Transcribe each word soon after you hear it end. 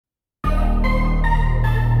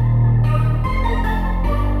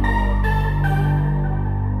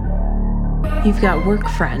You've got work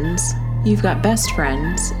friends, you've got best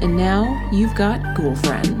friends, and now you've got ghoul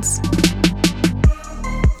friends.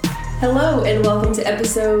 Hello, and welcome to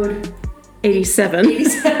episode 87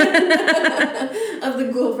 of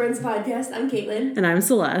the Ghoul Friends podcast. I'm Caitlin. And I'm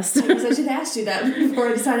Celeste. I guess I should ask you that before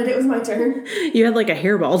I decided it was my turn. You had like a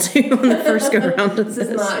hairball too on the first go round of This is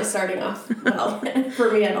not starting off well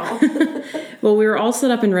for me at all. Well, we were all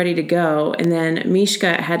set up and ready to go, and then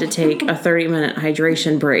Mishka had to take a 30-minute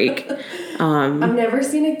hydration break. I've never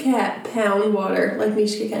seen a cat pound water like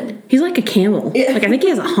Mishka can. He's like a camel. Yeah. Like, I think he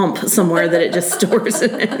has a hump somewhere that it just stores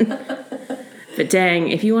it in. But dang,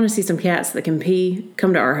 if you want to see some cats that can pee,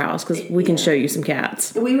 come to our house because we can show you some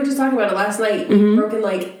cats. We were just talking about it last night. We've broken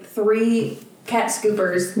like 3 cat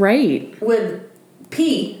scoopers. Right. With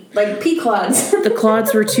pee, like pee clods. The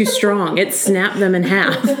clods were too strong. It snapped them in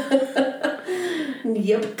half.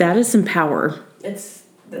 Yep. That is some power. That's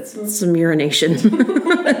Some urination.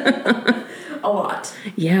 a lot.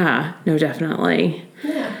 Yeah, no, definitely.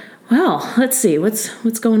 Yeah. Well, let's see. What's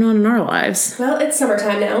going on in our lives? Well, it's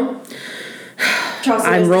summertime now.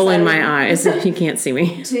 Charleston I'm has rolling decided my eyes. You can't see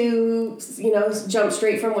me. to, jump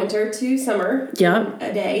straight from winter to summer. Yep. In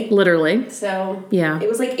a day. Literally. So Yeah. it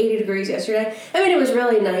was like 80 degrees yesterday. I mean, it was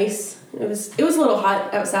really nice. It was a little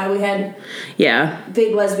hot outside. We had Yeah.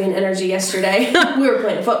 big lesbian energy yesterday. We were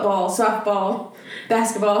playing football, softball,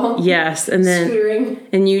 basketball. Yes, and then Scootering.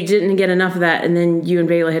 and you didn't get enough of that, and then you and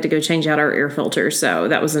Bailey had to go change out our air filter, so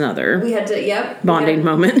that was another We had to, bonding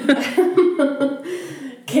moment.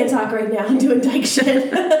 Can't talk right now. I'm doing dyke shit.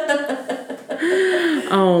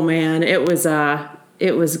 Oh man, it was good.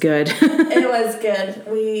 It was good.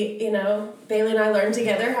 We, Bailey and I learned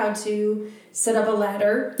together how to set up a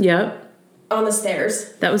ladder Yep. on the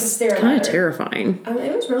stairs. That was Stair kind of ladder. terrifying. I mean,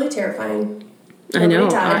 it was really terrifying. I know.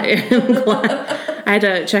 Nobody I died. am glad. I had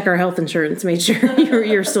to check our health insurance, made sure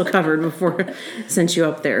you're still covered before I sent you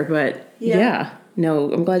up there. But yeah.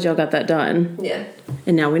 No, I'm glad y'all got that done. Yeah.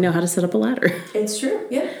 And now we know how to set up a ladder. It's true,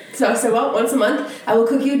 yeah. So I said, well, once a month, I will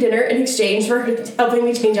cook you dinner in exchange for helping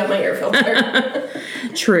me change out my air filter.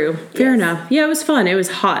 True. Fair enough. Yeah, it was fun. It was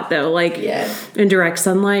hot, though. Like, Yeah. in direct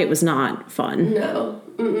sunlight, it was not fun. No.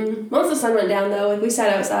 Mm-mm. Once the sun went down, though, we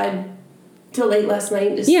sat outside till late last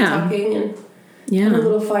night just talking and had a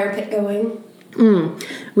little fire pit going.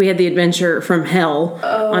 We had the adventure from hell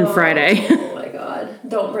on Friday. Oh, my God.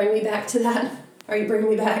 Don't bring me back to that. Are you bringing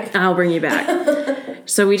me back? I'll bring you back.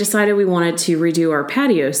 So we decided we wanted to redo our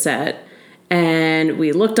patio set, and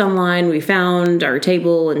we looked online, we found our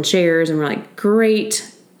table and chairs, and we're like,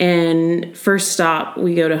 great. And first stop,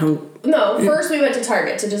 we go to Home. No, first we went to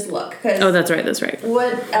Target to just look. Oh, that's right.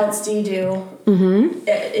 What else do you do?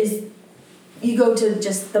 Is you go to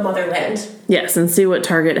just the motherland. Yes, and see what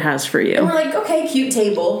Target has for And you. we're like, okay, cute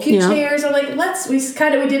table, cute chairs. I'm like, we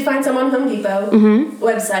did find some on Home Depot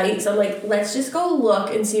website. So I'm like, let's just go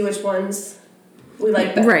look and see which ones we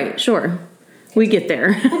like better. Right, sure. We get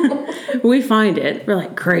there. We find it. We're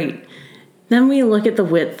like, great. Then we look at the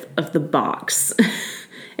width of the box,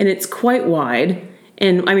 and it's quite wide.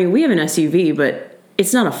 And I mean, we have an SUV, but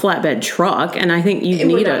it's not a flatbed truck, and I think you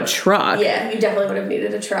need a truck. Yeah, you definitely would have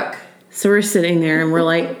needed a truck. So we're sitting there and we're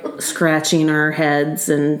like scratching our heads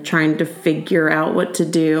and trying to figure out what to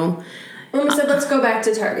do. And we said, let's go back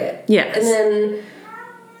to Target. Yes. And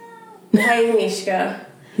then, hi, Mishka.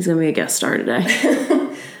 He's going to be a guest star today.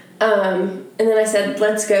 And then I said,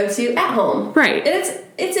 let's go to At Home. Right. And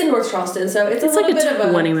it's in North Charleston, so it's a It's little like bit of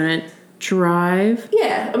a 20-minute drive.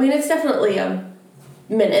 Yeah, I mean, it's definitely a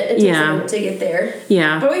minute. It takes a minute to get there.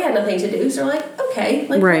 Yeah. But we had nothing to do, so we're like, okay,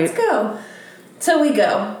 let's go. So we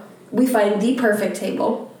go. We find the perfect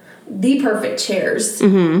table, the perfect chairs,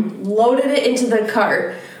 loaded it into the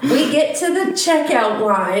cart. We get to the checkout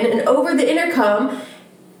line, and over the intercom,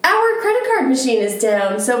 our credit card machine is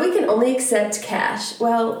down, so we can only accept cash.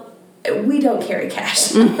 Well, we don't carry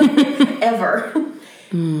cash, ever.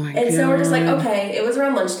 Oh my And God. so we're just like, okay, it was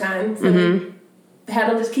around lunchtime, so we had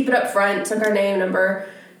them just keep it up front, took our name, number,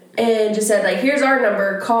 and just said, like, here's our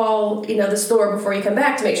number, call, the store before you come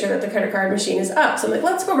back to make sure that the credit card machine is up. So I'm like,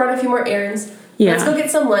 let's go run a few more errands. Yeah. Let's go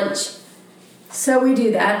get some lunch. So we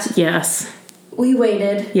do that. Yes. We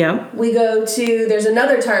waited. Yep. We go to, there's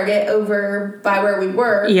another Target over by where we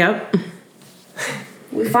were. Yep.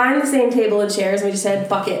 We find the same table and chairs, and we just said,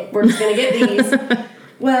 fuck it, we're just going to get these.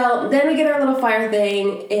 Well, then we get our little fire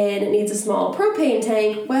thing, and it needs a small propane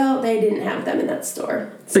tank. Well, they didn't have them in that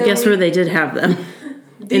store. But guess where they did have them?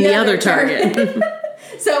 In the other Target.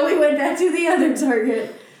 So we went back to the other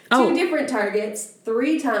Target. Oh. 2 different Targets,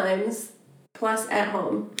 3 times, plus At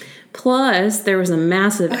Home. Plus, there was a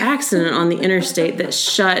massive accident on the interstate that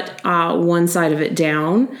shut one side of it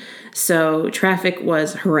down. So traffic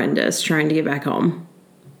was horrendous trying to get back home.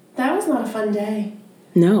 That was not a fun day.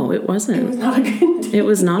 No, it wasn't. It was not a good day. It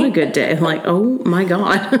was not a good day. Like, oh my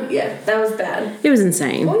God. Yeah, that was bad. It was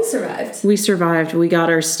insane. Well, we survived. We survived. We got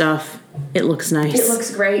our stuff. It looks nice. It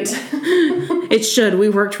looks great. It should. We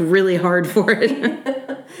worked really hard for it.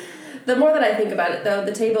 The more that I think about it, though,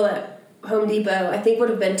 the table at Home Depot, I think would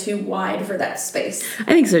have been too wide for that space.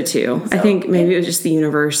 I think so, too. I think maybe it was just the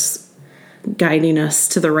universe guiding us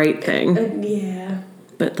to the right thing. Yeah.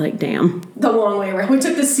 But, like, damn. The long way around. We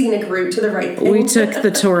took the scenic route to the right thing. We took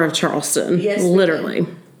the tour of Charleston. Yes. Literally.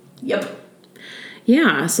 Yep.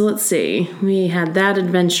 Yeah, so let's see. We had that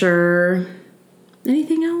adventure.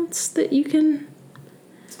 Anything else that you can...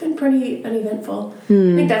 It's been pretty uneventful. I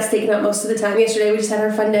think that's taken up most of the time. Yesterday we just had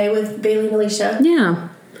our fun day with Bailey and Alicia. Yeah.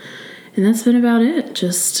 And that's been about it.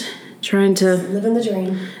 Just trying to... Living the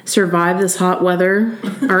dream. Survive this hot weather.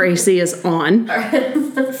 Our AC is on.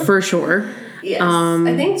 For sure. Yes.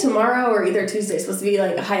 I think tomorrow or either Tuesday is supposed to be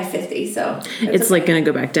like a high 50, so... It's like going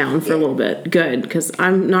to go back down for a little bit. Good, because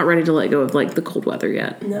I'm not ready to let go of like the cold weather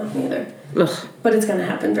yet. No, neither. Ugh. But it's going to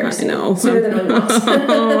happen very soon. I know. Sooner than we want.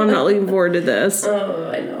 Oh, I'm not looking forward to this.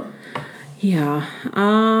 Oh, I know. Yeah.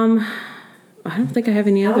 I don't think I have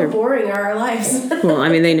any other... How boring are our lives? Well, I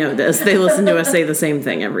mean, they know this. They listen to us say the same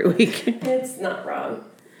thing every week. It's not wrong.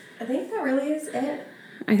 I think that really is it.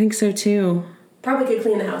 I think so, too. Probably could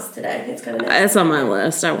clean the house today. It's kind of nice. That's on my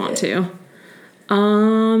list. I want to. Yeah.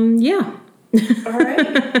 All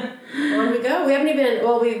right. On we go. We haven't even...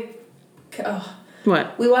 Well,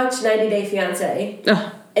 What? we watched 90 Day Fiancé.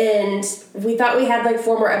 Ugh. And we thought we had like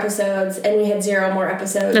 4 more episodes, and we had 0 more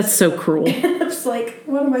episodes. That's so cruel. I was like,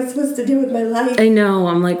 what am I supposed to do with my life? I know.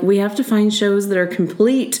 I'm like, we have to find shows that are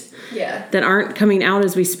complete. Yeah. That aren't coming out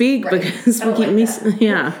as we speak because we keep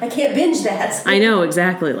yeah. I can't binge that. I know,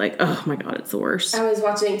 exactly. Like, oh my God, it's the worst. I was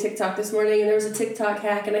watching TikTok this morning, and there was a TikTok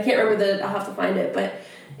hack, and I can't remember I'll have to find it, but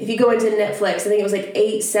if you go into Netflix, I think it was like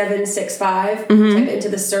 8765, type into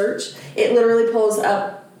the search, it literally pulls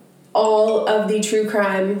up all of the true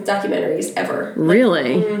crime documentaries ever.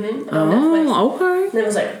 Really? On Netflix. Okay. And it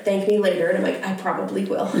was like, thank me later, and I'm like, I probably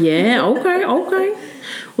will. Yeah, okay.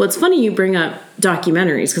 Well, it's funny you bring up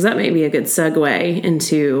documentaries, because that may be a good segue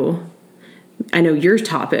into, I know, your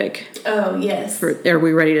topic. Oh, yes. Are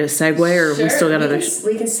we ready to segue, or Sure, we still got we other...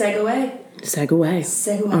 We can segue.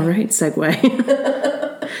 Segue. All right,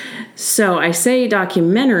 segue. So I say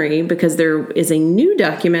documentary because there is a new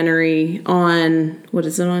documentary on, what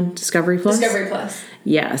is it on? Discovery Plus? Discovery Plus.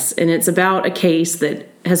 Yes, and it's about a case that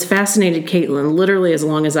has fascinated Caitlin literally as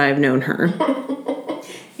long as I have known her.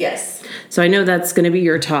 Yes. So I know that's going to be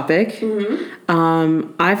your topic.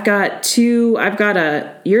 Mm-hmm. I've got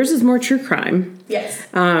yours is more true crime. Yes.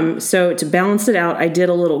 So to balance it out, I did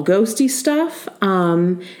a little ghosty stuff,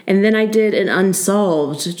 and then I did an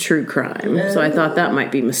unsolved true crime. So I thought that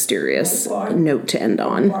might be mysterious note to end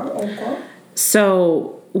on.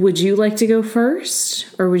 So would you like to go first,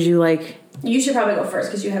 or would you like... You should probably go first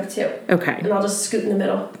because you have 2. Okay. And I'll just scoot in the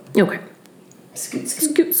middle. Okay.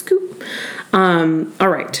 Scoot. All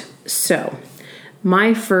right. So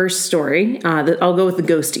my first story, I'll go with the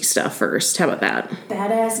ghosty stuff first. How about that?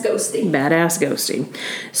 Badass ghosting.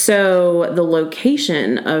 So the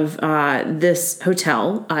location of this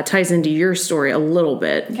hotel ties into your story a little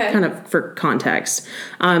bit, kind of for context.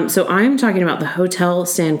 So I'm talking about the Hotel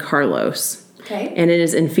San Carlos. Okay. And it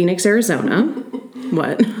is in Phoenix, Arizona.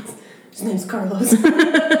 What? His name's Carlos. Name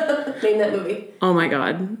that movie. Oh my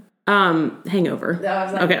God. Hangover.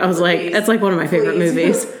 I was like, that's like one of my favorite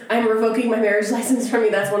movies. I'm revoking my marriage license from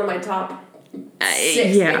you. That's one of my top 6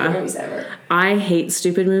 favorite movies ever. I hate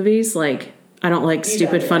stupid movies. Like, I don't like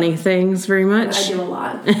stupid, funny things very much. I do a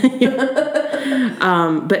lot.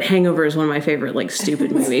 But Hangover is one of my favorite, like,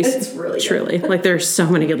 stupid movies. It's really good. Truly. Like, there's so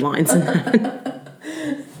many good lines in that.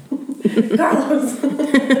 Carlos.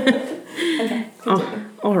 Okay.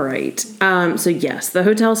 All right. So yes, the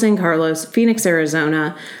Hotel San Carlos, Phoenix,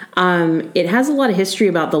 Arizona. It has a lot of history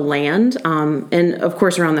about the land, and of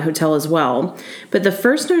course around the hotel as well. But the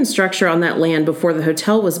first known structure on that land before the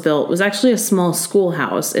hotel was built was actually a small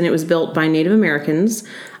schoolhouse, and it was built by Native Americans.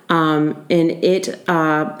 And it,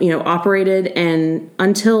 operated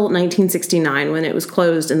until 1969 when it was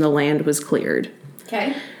closed and the land was cleared.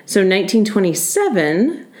 Okay. So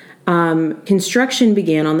 1927. Construction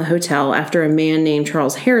began on the hotel after a man named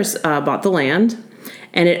Charles Harris bought the land,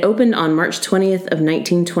 and it opened on March 20th of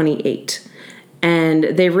 1928. And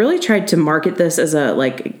they really tried to market this as a,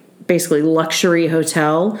 like, basically luxury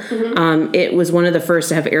hotel. Mm-hmm. It was one of the first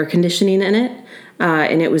to have air conditioning in it.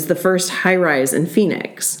 and it was the first high-rise in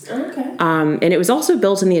Phoenix. Okay. And it was also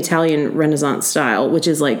built in the Italian Renaissance style, which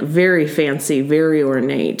is like very fancy, very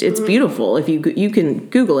ornate. It's beautiful. If you can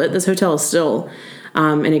Google it, this hotel is still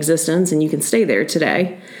in existence, and you can stay there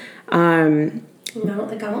today. I don't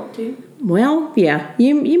think I want to. Well, yeah,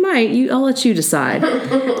 you might. I'll let you decide.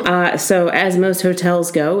 So as most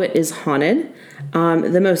hotels go, it is haunted.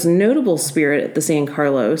 The most notable spirit at the San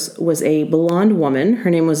Carlos was a blonde woman. Her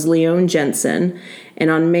name was Leone Jensen. And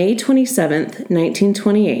on May 27th,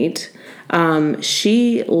 1928,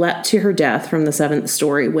 she leapt to her death from the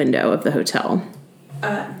 7th-story window of the hotel.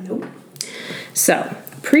 Nope. So,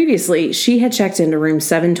 previously, she had checked into room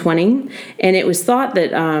 720, and it was thought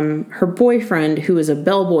that her boyfriend, who was a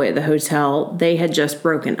bellboy at the hotel, they had just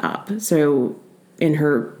broken up. So, in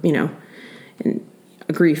her, in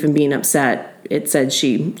grief and being upset, it said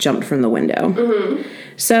she jumped from the window. Mm-hmm.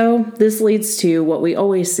 So, this leads to what we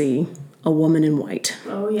always see, a woman in white.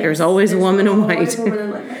 Oh, yes. There's always a woman in white. A woman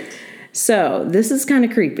in white. So, this is kind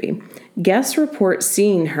of creepy. Guests report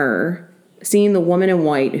seeing the woman in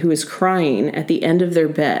white who is crying at the end of their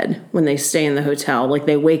bed when they stay in the hotel. Like,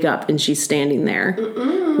 they wake up and she's standing there.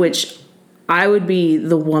 Mm-mm. Which I would be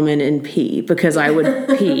the woman in pee, because I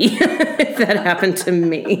would pee if that happened to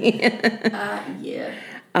me. Yeah.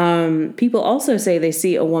 People also say they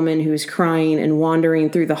see a woman who's crying and wandering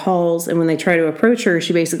through the halls, and when they try to approach her,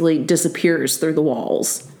 she basically disappears through the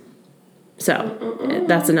walls. So,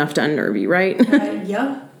 that's enough to unnerve you, right?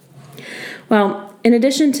 Yeah. Well, in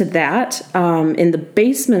addition to that, in the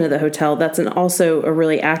basement of the hotel, that's also a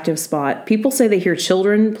really active spot. People say they hear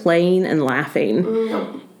children playing and laughing.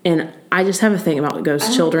 Mm. And I just have a thing about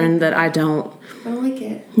ghost children that I don't like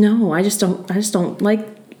it. No, I just don't like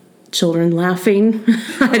children laughing.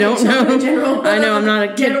 I don't know. In general. I know I'm not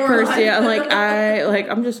a kid person. Yeah,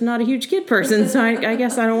 I'm just not a huge kid person, so I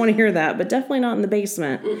guess I don't want to hear that. But definitely not in the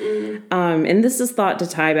basement. And this is thought to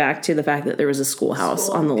tie back to the fact that there was a schoolhouse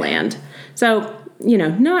on the land. So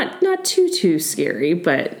not too scary,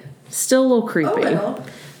 but still a little creepy. Oh,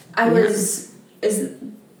 well.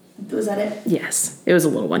 Was that it? Yes, it was a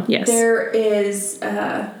little one. Yes, there is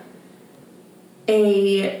on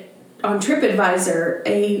TripAdvisor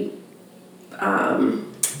a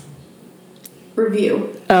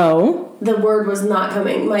review. Oh. The word was not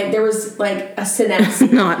coming. There was like a synapse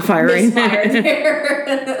not firing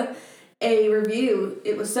there. A review.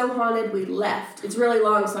 It was so haunted we left. It's really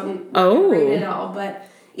long, so I'm not gonna read it all. But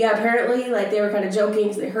yeah, apparently they were kind of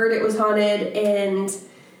joking. So they heard it was haunted, and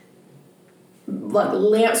like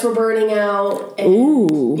lamps were burning out. And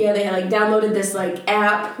ooh. Yeah, they had downloaded this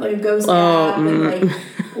app, a ghost app, and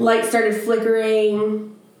lights started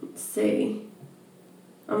flickering. Let's see.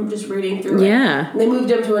 I'm just reading through it. Yeah. And they moved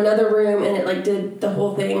them to another room, and it did the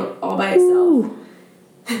whole thing all by itself. Ooh.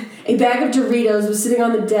 A bag of Doritos was sitting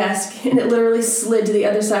on the desk, and it literally slid to the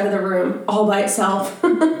other side of the room all by itself.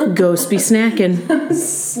 Ghost be snacking.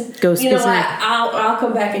 Ghost be snacking. I'll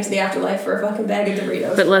come back into the afterlife for a fucking bag of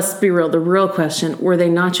Doritos. But let's be real. The real question, were they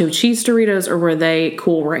nacho cheese Doritos or were they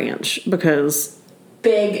Cool Ranch? Because...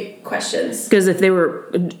 big questions. Because if they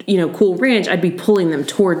were, Cool Ranch, I'd be pulling them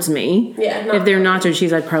towards me. Yeah. If they're nacho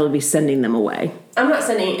cheese, I'd probably be sending them away. I'm not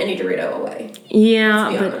sending any Dorito away.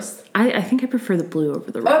 Yeah, but I think I prefer the blue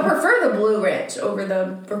over the red. I prefer the Blue Ranch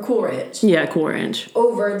or Cool Ranch. Yeah, Cool Ranch.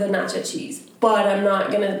 Over the nacho cheese. But I'm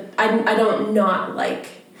not gonna, I don't not like,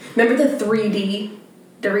 remember the 3D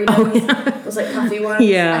Doritos? Oh, yeah. Those puffy ones?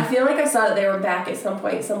 Yeah. I feel like I saw that they were back at some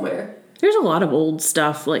point somewhere. There's a lot of old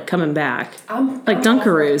stuff coming back. I'm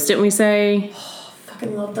Dunkaroos, didn't we say? Oh, I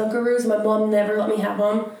fucking love Dunkaroos. My mom never let me have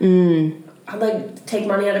them. I'd take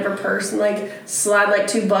money out of her purse and slide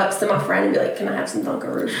 $2 to my friend and be like, "Can I have some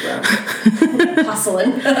Dunkaroos, bro?"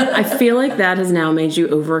 Hustling. I feel like that has now made you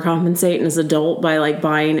overcompensate as an adult by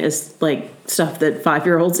buying stuff that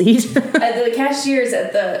 5-year-olds eat. The cashiers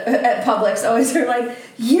at Publix always are like,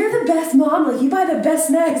 "You're the best mom. You buy the best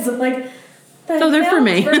snacks." I'm like, they're for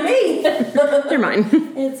me. For me. They're mine.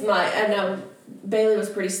 It's mine. I know. Bailey was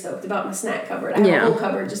pretty stoked about my snack cupboard. I have a whole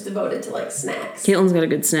cupboard just devoted to snacks. Caitlin's got a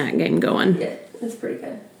good snack game going. Yeah, it's pretty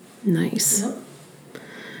good. Nice. Yep.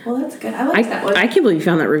 Well, that's good. I like that one. I can't believe you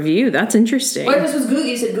found that review. That's interesting. Well, this was Google.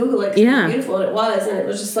 You said Google it. Yeah. It was beautiful, and it was. And it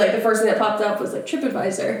was just the first thing that popped up was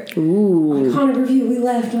TripAdvisor. Ooh. Haunted review. We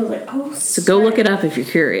left, and I was like, oh. So go look it up if you're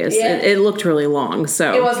curious. Yeah. It looked really long.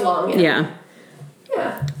 So it was long. Yeah.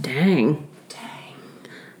 Yeah. Dang.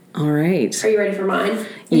 All right. Are you ready for mine?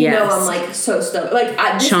 Yes. I'm so stoked.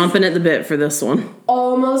 Chomping at the bit for this one.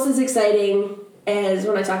 Almost as exciting as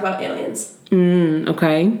when I talk about aliens.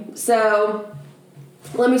 Okay. So,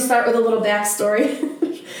 let me start with a little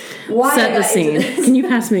backstory. why set I the got scene. into this. Can you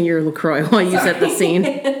pass me your LaCroix while you set the scene?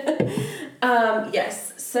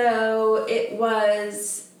 Yes. So it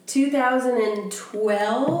was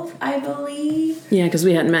 2012, I believe. Yeah, because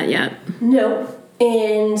we hadn't met yet. No.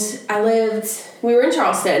 And we were in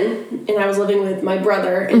Charleston, and I was living with my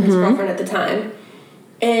brother and his girlfriend at the time.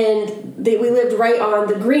 And we lived right on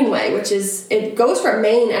the Greenway, it goes from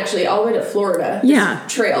Maine, actually, all the way to Florida. Yeah.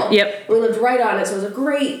 Trail. Yep. And we lived right on it, so it was a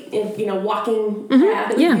great, walking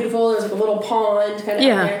path. It was beautiful. There was like a little pond kind of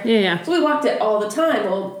out there. Yeah. So we walked it all the time.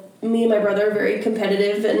 Well, me and my brother are very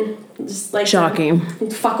competitive and just like shocking.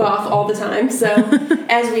 Fuck off all the time. So,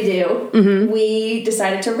 as we do, we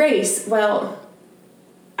decided to race. Well,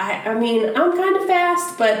 I mean, I'm kind of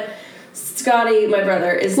fast, but Scotty, my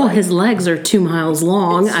brother, is his legs are 2 miles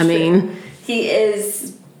long. I mean, he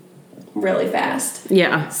is really fast.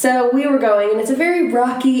 Yeah. So we were going, and it's a very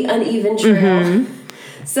rocky, uneven trail.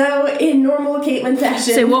 So in normal Caitlin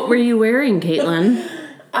fashion. So what were you wearing, Caitlin?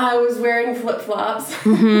 I was wearing flip-flops.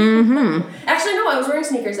 Actually, no, I was wearing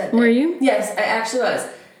sneakers that day. Were you? Yes, I actually was.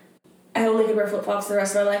 I only could wear flip-flops the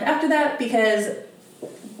rest of my life after that because,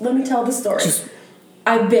 let me tell the story.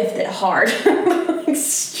 I biffed it hard.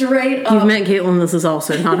 Straight up. You've met Caitlin, this is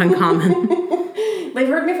also not uncommon. They've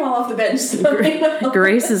heard me fall off the bench. So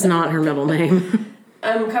Grace is not her middle name.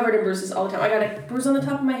 I'm covered in bruises all the time. I got a bruise on the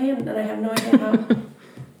top of my hand, and I have no idea how.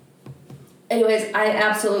 Anyways, I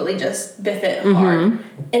absolutely just biff it hard.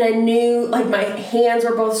 And I knew, my hands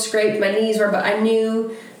were both scraped, my knees were, but I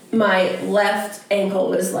knew my left ankle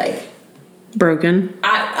was, broken.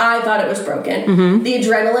 I thought it was broken. The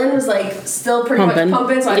adrenaline was, still pretty much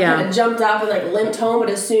pumping, so I kind of jumped up and, limped home. But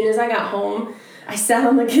as soon as I got home, I sat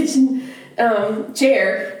on the kitchen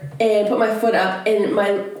chair and put my foot up, and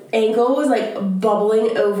my ankle was,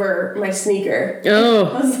 bubbling over my sneaker. Oh.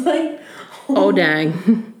 I was like... Oh,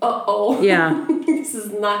 dang. Uh-oh. Yeah. This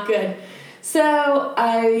is not good. So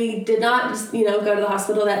I did not just, go to the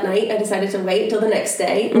hospital that night. I decided to wait till the next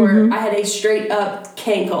day, or I had a straight up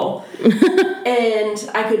cankle. And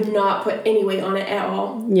I could not put any weight on it at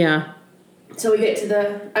all. Yeah. So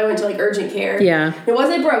I went to urgent care. Yeah. It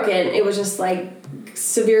wasn't broken. It was just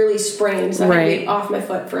severely sprained. So I had to be off my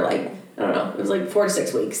foot for I don't know, it was 4 to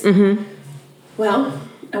 6 weeks. Well,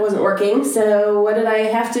 I wasn't working. So what did I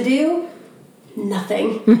have to do?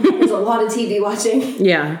 Nothing. There's a lot of TV watching.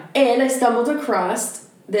 Yeah. And I stumbled across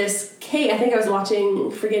this case. I think I was watching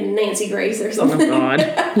friggin' Nancy Grace or something. Oh, God.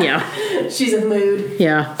 Yeah. She's a mood.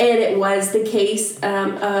 Yeah. And it was the case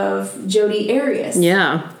of Jodi Arias.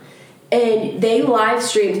 Yeah. And they live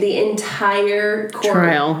streamed the entire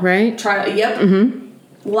trial, right? Trial, yep.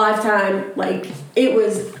 Lifetime. It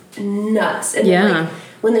was nuts. And then,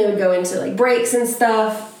 when they would go into, breaks and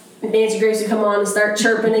stuff, Nancy Grace would come on and start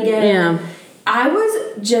chirping again. Yeah. I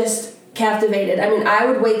was just captivated. I mean, I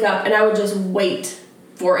would wake up and I would just wait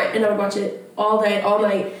for it, and I would watch it all day, all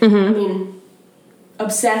night. I mean,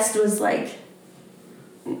 obsessed was that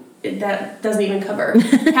doesn't even cover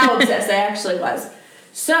how obsessed I actually was.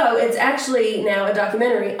 So it's actually now a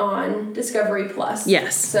documentary on Discovery Plus.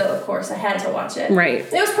 Yes. So of course I had to watch it. Right.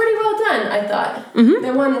 It was pretty well done, I thought.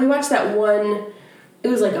 We watched that one. It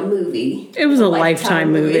was like a movie. It was a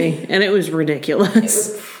Lifetime movie, and it was ridiculous. It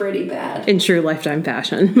was pretty bad. In true Lifetime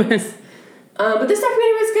fashion. But this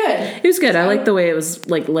documentary was good. It was good. I liked the way it was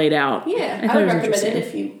laid out. Yeah, I would recommend it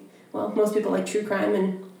if you. Well, most people like true crime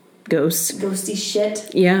and ghosts, ghosty shit.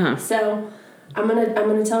 Yeah. So I'm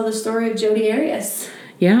gonna tell the story of Jodi Arias.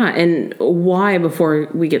 Yeah, and why? Before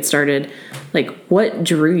we get started, what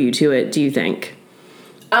drew you to it? Do you think?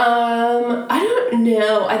 I don't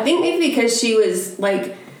know. I think maybe because she was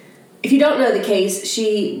if you don't know the case,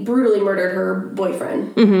 she brutally murdered her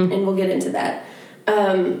boyfriend, and we'll get into that.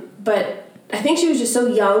 But I think she was just so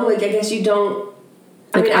young. I guess you don't.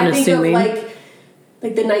 I mean, unassuming. I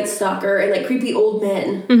think of the Night Stalker and creepy old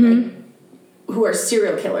men who are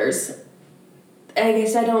serial killers. I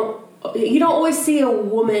guess you don't always see a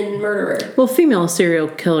woman murderer. Well, female serial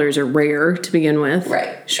killers are rare to begin with.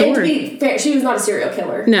 Right. Sure. And to be fair, she was not a serial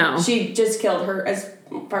killer. No. She just killed her as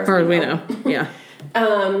far as we know. Yeah.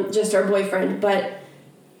 Just her boyfriend. But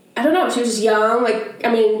I don't know. She was just young.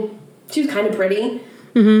 She was kind of pretty.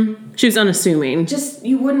 She was unassuming.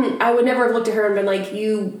 I would never have looked at her and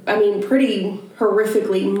been pretty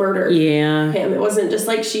horrifically murdered him. It wasn't just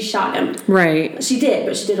she shot him. Right. She did,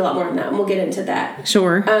 but she did a lot more than that, and we'll get into that.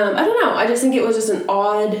 Sure. I don't know. I just think it was just an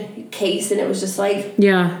odd case, and it was just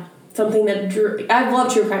something that drew... I've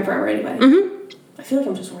loved true crime forever anyway. I feel like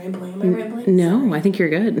I'm just rambling. Am I rambling? No, I think you're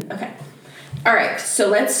good. Okay. All right, so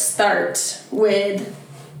let's start with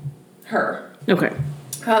her. Okay.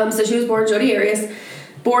 So she was born Jodi Arias,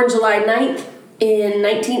 born July 9th, in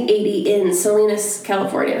 1980 in Salinas,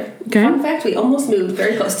 California. Okay. Fun fact, we almost moved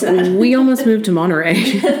very close to that. We almost moved to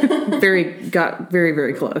Monterey. Got very,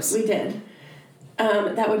 very close. We did.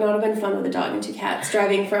 That would not have been fun with a dog and 2 cats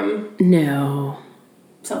driving from No.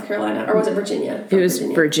 South Carolina, or was it Virginia? It was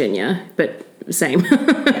Virginia, but same.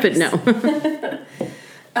 But no.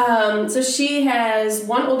 So she has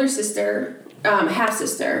one older sister, half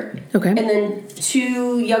sister. Okay. And then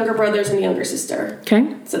 2 younger brothers and a younger sister.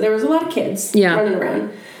 Okay. So there was a lot of kids Yeah. running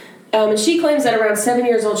around. And she claims that around 7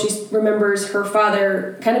 years old, she remembers her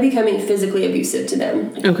father kind of becoming physically abusive to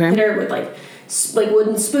them. Like, Okay. hit her with like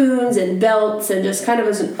wooden spoons and belts, and just kind of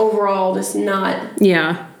as an overall just not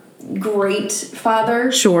Yeah. great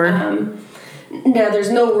father. Sure. Now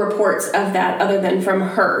there's no reports of that other than from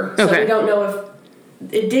her. So Okay. we don't know if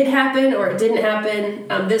it did happen or it didn't happen.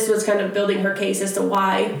 This was kind of building her case as to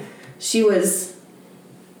why she was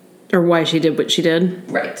Or why she did what she did.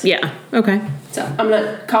 right. Yeah. Okay. So I'm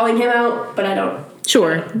not calling him out, but I don't.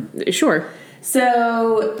 Sure.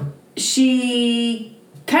 So she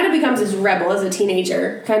kind of becomes this rebel as a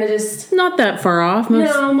teenager. Kind of just Not that far off.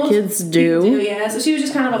 Most kids do. Yeah. So she was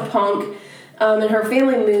just kind of a punk. And her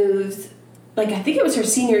family moved, like, I think it was her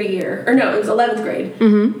senior year. Or no, it was 11th grade.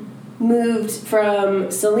 Mm-hmm. Moved from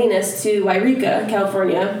Salinas to Yreka,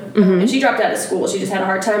 California. Mm-hmm. And she dropped out of school. She just had a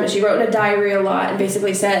hard time. And she wrote in a diary a lot and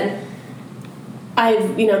basically said,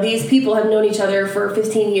 these people have known each other for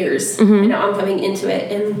 15 years. Mm-hmm. And now I'm coming into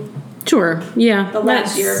it. And Sure. Yeah. the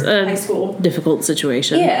last year of high school. Difficult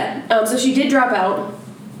situation. Yeah. So she did drop out,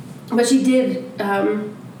 but she did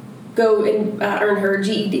go and earn her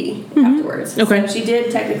GED afterwards. Okay. So she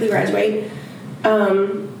did technically graduate.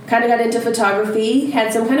 Kind of got into photography,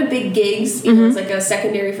 had some kind of big gigs, as like a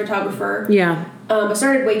secondary photographer. Yeah. But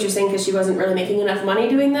started waitressing because she wasn't really making enough money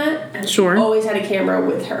doing that. And Sure. She always had a camera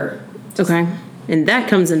with her. Okay. And that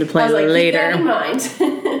comes into play I was like, later. keep that in mind.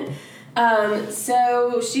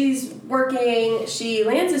 So she's working. She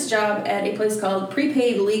lands this job at a place called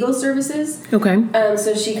Prepaid Legal Services. Okay.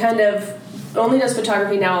 So she kind of only does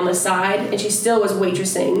photography now on the side, and she still was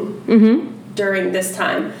waitressing during this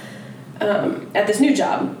time at this new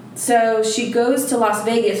job. So she goes to Las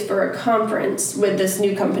Vegas for a conference with this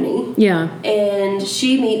new company. Yeah. And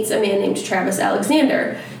she meets a man named Travis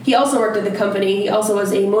Alexander. He also worked at the company. He also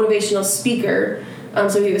was a motivational speaker.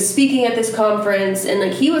 So he was speaking at this conference, and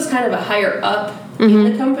like he was kind of a higher up in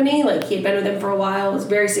the company. Like he had been with them for a while, was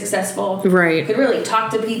very successful. Right. Could really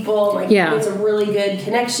talk to people. Like made some really good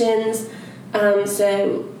connections.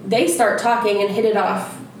 So they start talking and hit it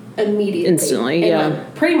off immediately. Instantly, and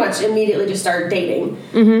like, pretty much immediately just started dating.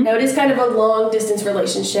 Now it is kind of a long distance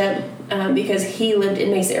relationship because he lived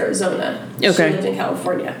in Mesa, Arizona. Okay. She lived in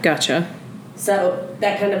California. Gotcha. So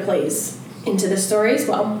that kind of plays into the story as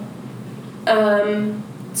well.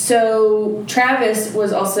 So Travis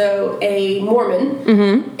was also a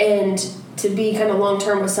Mormon, and to be kind of long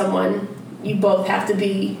term with someone, you both have to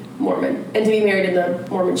be Mormon and to be married in the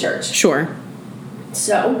Mormon church. Sure.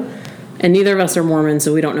 So. And neither of us are Mormon,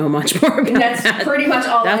 so we don't know much more about That's that. pretty much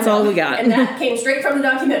all. That's all we got. And that came straight from the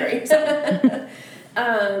documentary.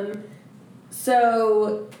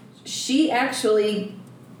 So she actually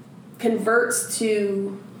converts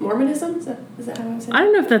to Mormonism. Is that how I was saying? I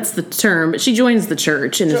don't know if that's the term, but she joins the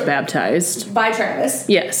church and is baptized. By Travis.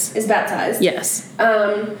 Yes. Is baptized. Yes.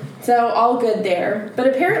 So all good there. But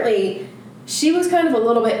apparently she was kind of a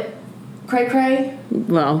little bit cray-cray.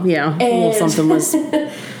 Well, yeah. Well, something was...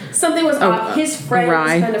 Something was off. His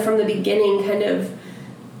friends kind of from the beginning kind of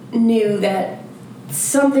knew that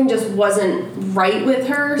something just wasn't right with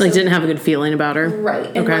her. Like, didn't have a good feeling about her.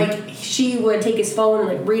 Right. And, like, she would take his phone and,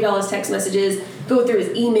 like, read all his text messages, go through his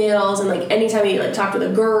emails, and, like, anytime he, like, talked with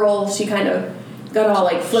a girl, she kind of got all,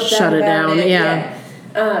 like, flipped out about it. Yeah.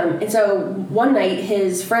 And so one night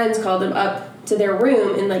his friends called him up to their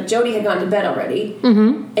room, and like Jody had gone to bed already,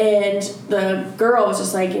 and the girl was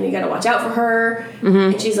just like, you gotta watch out for her,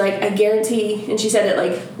 and she's like, I guarantee, and she said it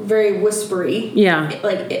like very whispery,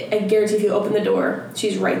 like I guarantee if you open the door,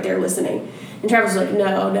 she's right there listening. And Travis was like,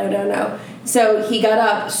 no. So he got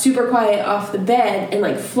up super quiet off the bed and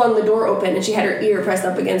like flung the door open, and she had her ear pressed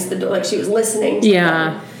up against the door, like she was listening to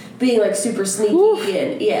them, being like super sneaky. Oof.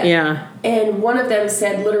 And and one of them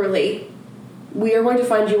said literally, we are going to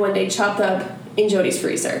find you one day chopped up in Jody's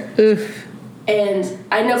freezer. Oof. And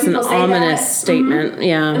I know people say that. It's an ominous statement,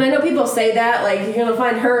 yeah. And I know people say that, like, you're going to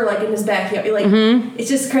find her, like, in his backyard. Like, it's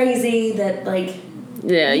just crazy that, like,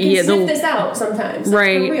 you can sniff this out sometimes.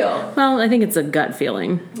 Right. For real. Well, I think it's a gut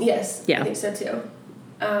feeling. Yes. Yeah. I think so, too.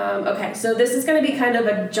 Okay, so this is going to be kind of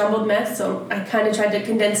a jumbled mess, so I kind of tried to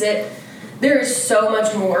condense it There is so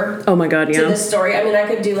much more. Oh my God, yeah. To this story. I mean, I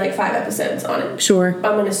could do like 5 episodes on it. Sure. I'm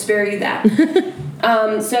going to spare you that.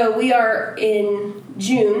 So we are in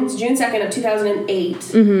June 2nd of 2008.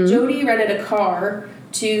 Mm-hmm. Jody rented a car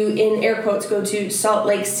to, in air quotes, go to Salt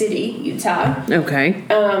Lake City, Utah. Okay.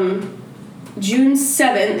 June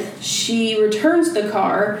 7th, she returns the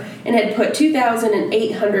car and had put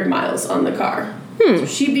 2,800 miles on the car. So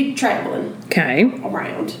she'd be traveling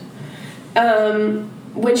around.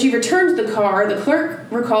 When she returned the car, the clerk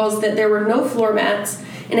recalls that there were no floor mats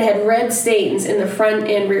and it had red stains in the front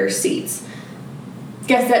and rear seats.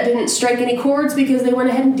 Guess that didn't strike any chords because they went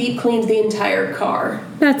ahead and deep cleaned the entire car.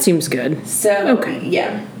 That seems good. So,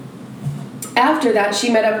 yeah. After that, she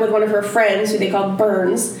met up with one of her friends who they called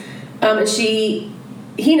Burns, and he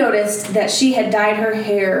noticed that she had dyed her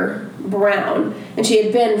hair brown, and she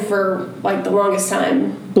had been for like the longest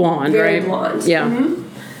time blonde, very right? Blonde. Yeah.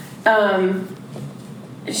 Mm-hmm.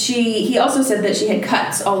 He also said that she had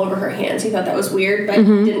cuts all over her hands. He thought that was weird, but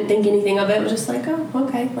didn't think anything of it. It was just like, oh,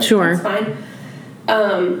 okay, like, sure, that's fine.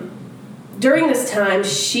 During this time,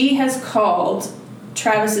 she has called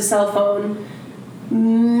Travis's cell phone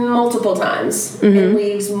multiple times and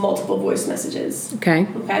leaves multiple voice messages. Okay.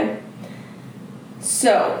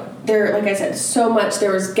 So there, like I said, so much.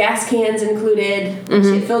 There was gas cans included.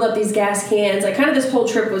 She had filled up these gas cans. Like, kind of this whole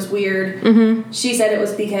trip was weird. She said it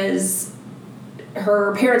was because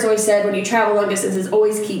her parents always said when you travel long distances,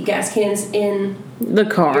 always keep gas cans in the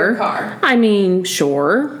car. Your car. I mean,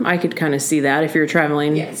 sure, I could kind of see that if you're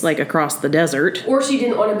traveling like across the desert. Or she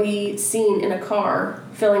didn't want to be seen in a car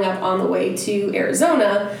filling up on the way to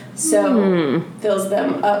Arizona, so fills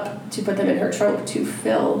them up to put them in her trunk to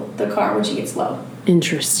fill the car when she gets low.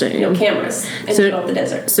 Interesting. No cameras in the middle of the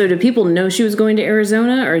desert. So did people know she was going to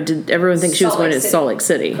Arizona, or did everyone think she was going to Salt Lake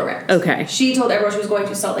City? Correct. Okay. She told everyone she was going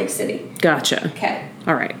to Salt Lake City. Gotcha. Okay.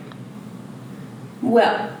 All right.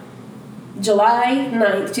 Well, July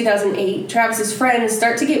 9th, 2008, Travis's friends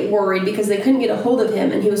start to get worried because they couldn't get a hold of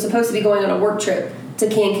him, and he was supposed to be going on a work trip to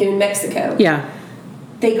Cancun, Mexico. Yeah.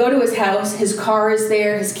 They go to his house. His car is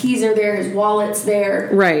there. His keys are there. His wallet's there.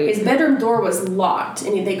 Right. His bedroom door was locked,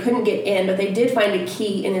 and they couldn't get in, but they did find a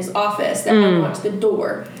key in his office that unlocked the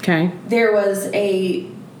door. Okay. There was a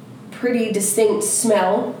pretty distinct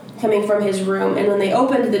smell coming from his room, and when they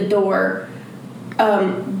opened the door,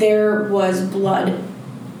 there was blood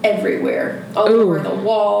everywhere. All over the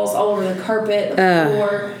walls, all over the carpet, the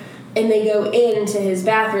floor. And they go into his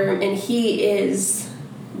bathroom, and he is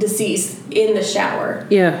deceased in the shower.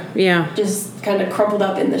 Yeah. Just kind of crumpled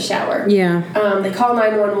up in the shower. Yeah. They call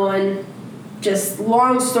 911. Just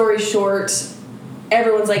long story short,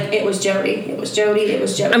 everyone's like, it was Jody. It was Jody. It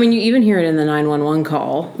was Jody. I mean, you even hear it in the 911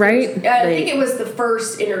 call, right? I think it was the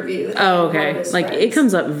first interview. Oh, okay. Like, it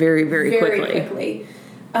comes up very, very quickly.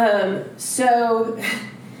 So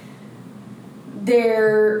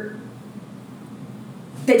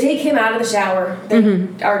they take him out of the shower.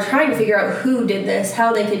 They are trying to figure out who did this,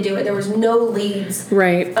 how they could do it. There was no leads.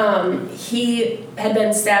 Right. He had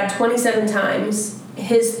been stabbed 27 times.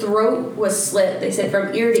 His throat was slit, they said,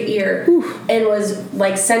 from ear to ear, and was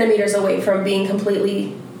like centimeters away from being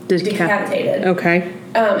completely decapitated. Okay.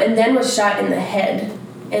 And then was shot in the head.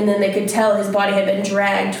 And then they could tell his body had been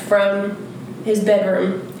dragged from his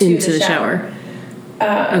bedroom into the shower.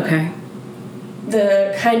 Okay.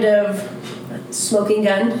 The kind of smoking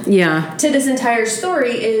gun to this entire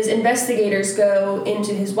story is investigators go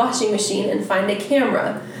into his washing machine and find a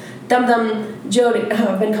camera. Jody,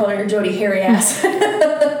 I've been calling her Jody hairy ass.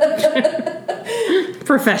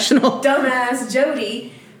 Professional. Dumbass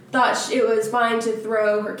Jody thought it was fine to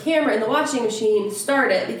throw her camera in the washing machine,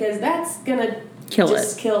 start it, because that's gonna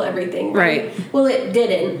kill everything, right? Well, it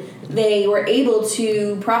didn't. They were able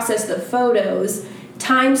to process the photos,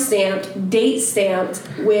 time-stamped, date-stamped,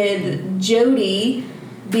 with Jody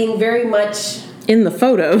being very much in the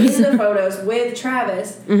photos with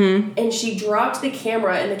Travis, and she dropped the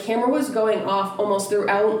camera, and the camera was going off almost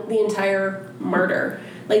throughout the entire murder.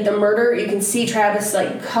 Like, the murder, you can see Travis,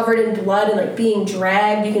 like, covered in blood and, like, being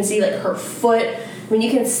dragged. You can see, like, her foot. I mean, you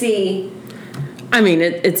can see... I mean,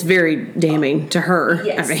 it's very damning to her.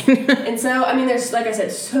 Yes. I mean. And so, I mean, there's, like I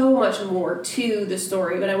said, so much more to the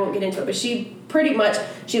story, but I won't get into it. But she pretty much,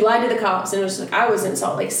 she lied to the cops and was like, I was in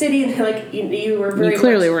Salt Lake City. And they're like, you were very You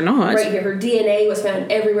clearly were not. Right here. Her DNA was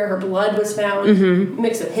found everywhere. Her blood was found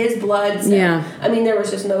mixed with his blood. So, I mean, there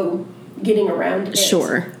was just no getting around it.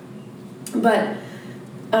 Sure. But,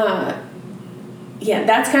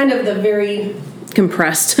 that's kind of the very...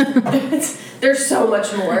 compressed. There's so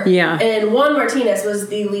much more. Yeah. And Juan Martinez was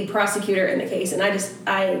the lead prosecutor in the case, and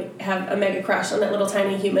I have a mega crush on that little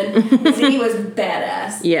tiny human. He was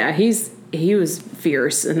badass. Yeah, he's he was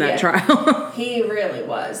fierce in that trial. He really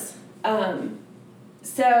was.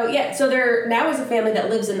 So there now is a family that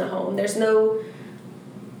lives in the home. There's no...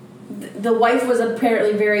 The wife was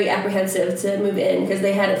apparently very apprehensive to move in because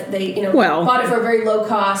they bought it for a very low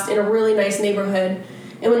cost in a really nice neighborhood.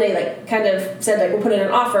 And when they kind of said we'll put in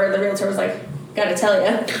an offer, the realtor was like, "Gotta tell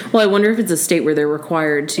you." Well, I wonder if it's a state where they're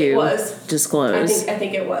required to disclose. I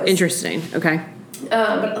think it was. Interesting. Okay.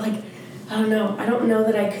 But I don't know. I don't know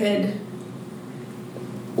that I could.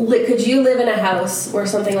 Could you live in a house where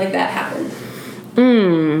something like that happened?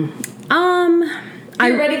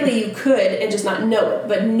 Theoretically, you could and just not know it,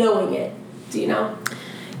 but knowing it, do you know?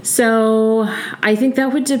 So I think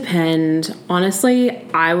that would depend. Honestly,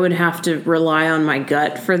 I would have to rely on my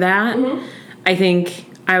gut for that. Mm-hmm. I think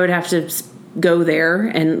I would have to go there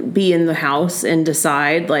and be in the house and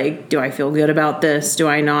decide, do I feel good about this? Do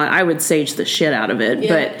I not? I would sage the shit out of it.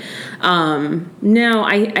 Yeah. But no,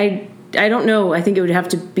 I don't know. I think it would have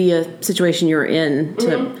to be a situation you're in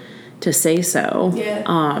to say so. Yeah.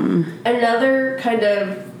 Another kind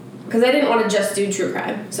of... Because I didn't want to just do true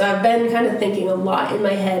crime. So I've been kind of thinking a lot in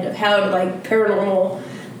my head of how to, paranormal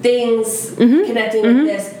things connecting with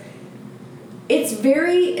this. It's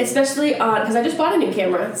very, especially on... Because I just bought a new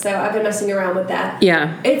camera, so I've been messing around with that.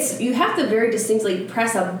 Yeah. You have to very distinctly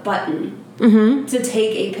press a button to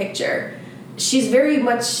take a picture. She's very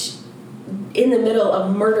much in the middle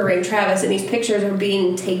of murdering Travis, and these pictures are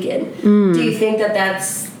being taken. Do you think that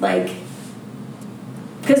that's,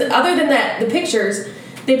 Because other than that, the pictures...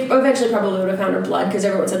 They eventually probably would have found her blood because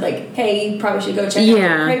everyone said, hey, you probably should go check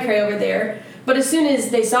out cray over there. But as soon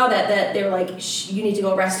as they saw that they were like, you need to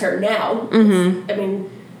go arrest her now. I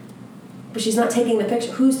mean, but she's not taking the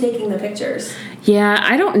picture. Who's taking the pictures? Yeah,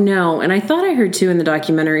 I don't know. And I thought I heard, too, in the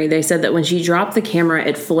documentary, they said that when she dropped the camera,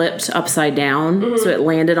 it flipped upside down, so it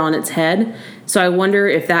landed on its head. So I wonder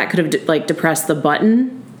if that could have, depressed the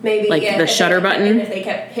button. Maybe, the shutter button. And if they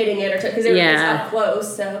kept hitting it, because they were up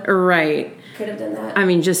close, so... Right. Could have done that. I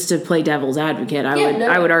mean, just to play devil's advocate,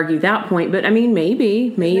 I would argue that point. But I mean,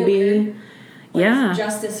 maybe, yeah.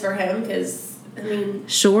 Justice for him, because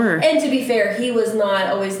sure. And to be fair, he was not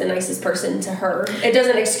always the nicest person to her. It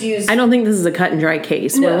doesn't excuse. I don't think this is a cut and dry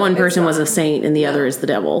case where one person was a saint and the other is the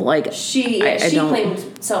devil. She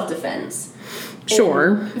claimed self-defense.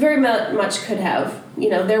 Sure. Very much could have.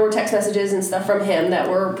 There were text messages and stuff from him that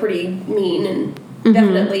were pretty mean and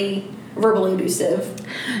definitely verbally abusive.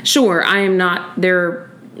 Sure, I am not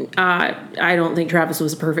there. I don't think Travis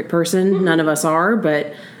was a perfect person. None of us are,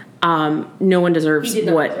 but no one deserves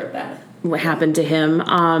what happened to him.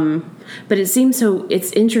 But it seems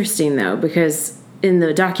it's interesting though, because in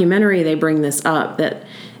the documentary they bring this up that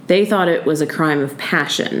they thought it was a crime of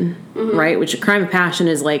passion, right? Which a crime of passion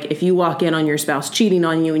is if you walk in on your spouse cheating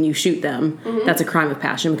on you and you shoot them, that's a crime of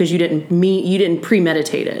passion because you didn't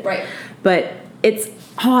premeditate it. Right. But it's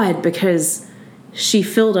odd because she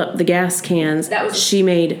filled up the gas cans. She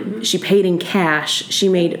paid in cash. She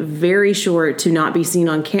made very sure to not be seen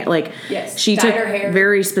on she took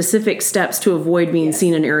very specific steps to avoid being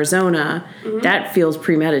seen in Arizona. That feels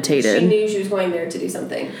premeditated. She knew she was going there to do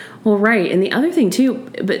something. Well, right. And the other thing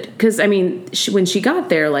too, but because when she got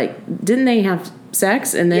there, didn't they have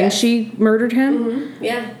sex and then she murdered him?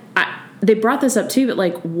 Yeah. They brought this up too,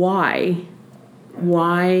 but why?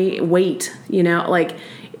 Why wait?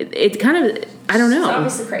 It kind of, I don't know. She's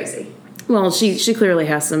obviously crazy. Well, she clearly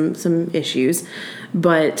has some issues,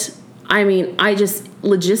 but I just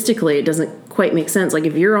logistically it doesn't quite make sense.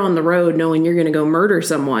 If you're on the road knowing you're going to go murder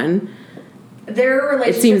someone, their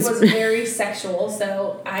relationship was very sexual.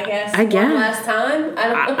 So I guess one last time. I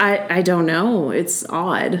don't know. I don't know. It's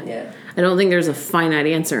odd. Yeah. I don't think there's a finite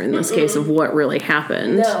answer in this case of what really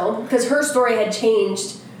happened. No, because her story had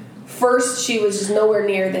changed. First, she was just nowhere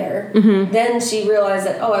near there. Then she realized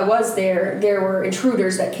that, I was there. There were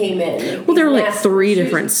intruders that came in. Well, there were 3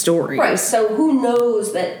 different stories. Right, so who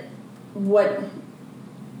knows that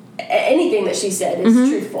anything that she said is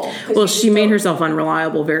truthful. Well, she made herself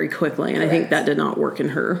unreliable very quickly, and I think that did not work in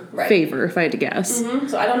her favor, if I had to guess.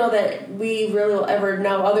 So I don't know that we really will ever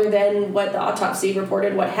know, other than what the autopsy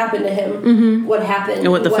reported, what happened to him, what happened.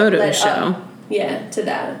 And what the photos show. To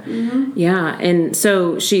that. Yeah, and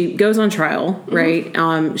so she goes on trial,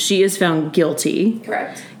 right? She is found guilty.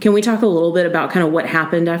 Correct. Can we talk a little bit about kind of what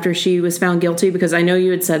happened after she was found guilty? Because I know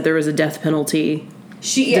you had said there was a death penalty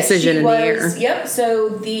decision in the air. Yep, so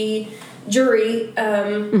the jury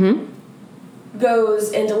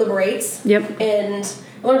goes and deliberates. Yep. And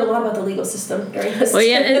I learned a lot about the legal system during this. Well,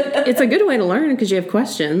 yeah, it's a good way to learn because you have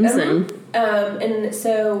questions. And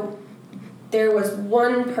so there was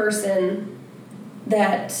one person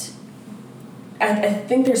that I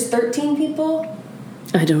think there's 13 people.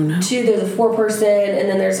 I don't know. There's a 4-person, and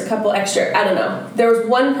then there's a couple extra. I don't know. There was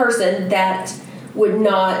one person that would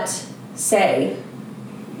not say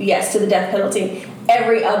yes to the death penalty.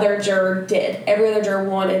 Every other juror did. Every other juror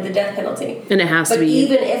wanted the death penalty. And it has to be. But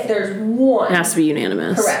even if there's one. It has to be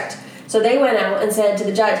unanimous. Correct. So they went out and said to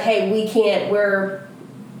the judge, hey, we can't, we're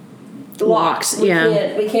locked. We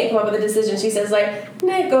can't come up with a decision. She says, like,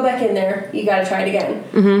 nah, go back in there. You got to try it again.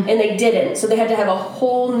 Mm-hmm. And they didn't. So they had to have a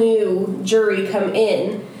whole new jury come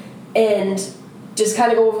in and just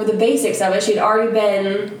kind of go over the basics of it. She'd already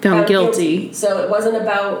been found guilty. So it wasn't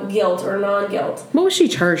about guilt or non-guilt. What was she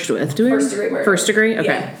charged with? First-degree murder. First degree?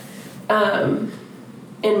 Okay. Yeah.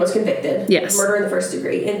 And was convicted. Yes. Murder in the first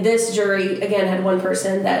degree. And this jury, again, had one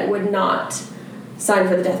person that would not sign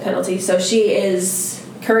for the death penalty. So she is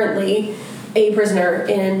currently a prisoner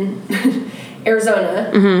in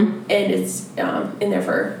Arizona, and is in there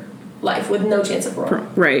for life with no chance of parole.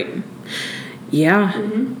 Right. Yeah.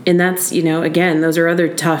 Mm-hmm. And that's, again, those are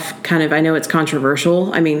other tough kind of, I know it's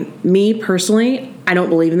controversial. I mean, me personally, I don't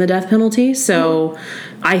believe in the death penalty. So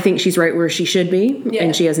I think she's right where she should be. Yeah.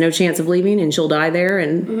 And she has no chance of leaving, and she'll die there.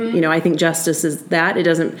 And, I think justice is that. It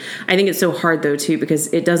doesn't, I think it's so hard though too,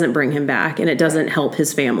 because it doesn't bring him back, and it doesn't help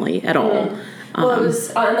his family at all. Well, it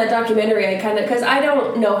was on that documentary, I kind of, because I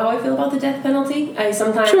don't know how I feel about the death penalty. I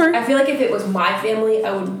feel like if it was my family,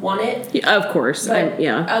 I would want it. Yeah, of course. But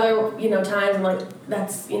other, times I'm like,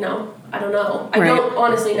 that's, I don't know. I don't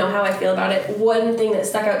honestly know how I feel about it. One thing that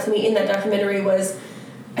stuck out to me in that documentary was,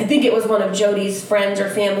 I think it was one of Jody's friends or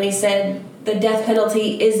family said, the death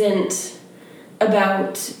penalty isn't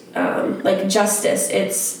about, justice.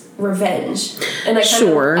 It's revenge. And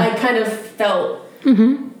I kind of felt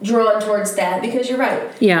drawn towards that, because you're right.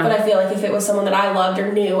 Yeah. But I feel like if it was someone that I loved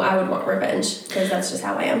or knew, I would want revenge, because that's just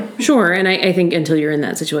how I am. Sure. And I think until you're in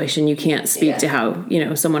that situation, you can't speak to how,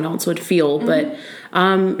 someone else would feel. But,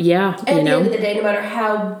 At the end of the day, no matter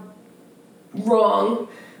how wrong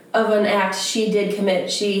of an act she did commit,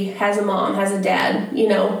 she has a mom, has a dad,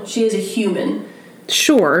 she is a human.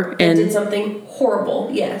 Sure. And did something horrible,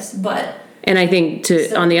 yes, but... And I think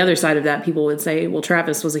on the other side of that, people would say, well,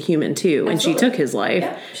 Travis was a human too, and she took his life.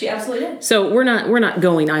 Yeah, she absolutely did. So we're not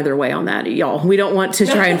going either way on that, y'all. We don't want to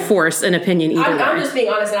try and force an opinion either way. I'm just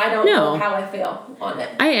being honest, and I don't know how I feel on it.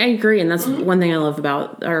 I agree, and that's one thing I love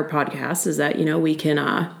about our podcast is that, we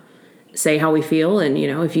can say how we feel, and,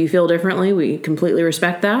 if you feel differently, we completely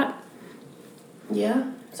respect that. Yeah.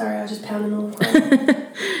 Sorry, I was just pounding the little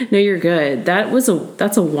No, you're good.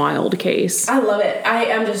 That's a wild case. I love it. I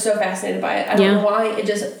am just so fascinated by it. I don't know why. It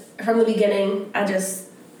just, from the beginning, I just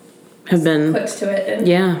have been clicked to it.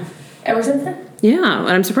 And ever since then. Yeah, and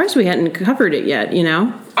I'm surprised we hadn't covered it yet, I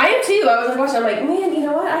am too. I was watching, I'm like, man, you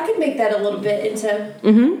know what? I could make that a little bit into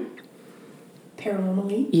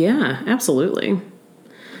paranormal-y. Yeah, absolutely.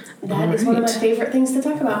 That is one of my favorite things to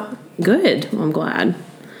talk about. Good. Well, I'm glad.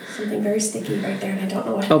 Something very sticky right there, and I don't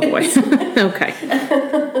know what it is.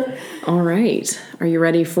 Okay. All right. Are you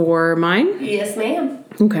ready for mine? Yes, ma'am.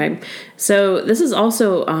 Okay. So this is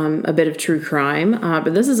also a bit of true crime,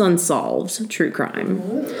 but this is unsolved true crime.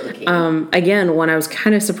 Ooh, okay. Again, one I was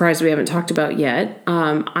kind of surprised we haven't talked about yet.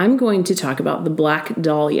 I'm going to talk about the Black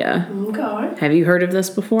Dahlia. Okay. Have you heard of this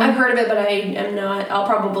before? I've heard of it, but I am not.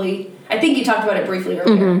 I think you talked about it briefly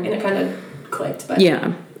earlier, and it kind of clicked. But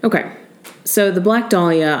yeah. Okay. So the Black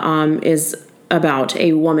Dahlia is about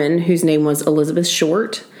a woman whose name was Elizabeth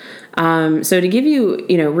Short. So to give you,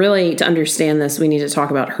 really to understand this, we need to talk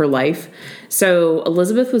about her life. So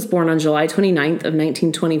Elizabeth was born on July 29th of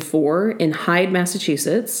 1924 in Hyde,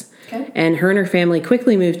 Massachusetts. Okay. And her and her family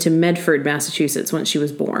quickly moved to Medford, Massachusetts once she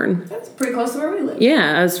was born. That's pretty close to where we live.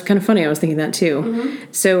 Yeah, it was kind of funny. I was thinking that too.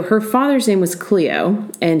 Mm-hmm. So her father's name was Cleo,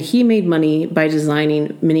 and he made money by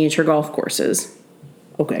designing miniature golf courses.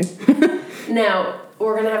 Okay. Now,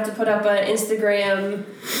 we're going to have to put up an Instagram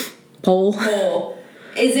poll.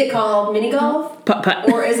 Is it called mini golf?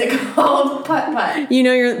 Putt-putt. Or is it called putt-putt?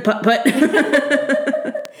 You're putt-putt.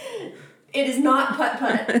 It is not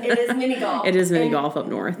putt-putt. It is mini golf. It is mini golf up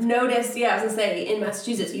north. Notice, I was going to say, in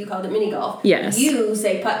Massachusetts, you called it mini golf. Yes. You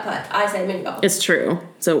say putt-putt. I say mini golf. It's true.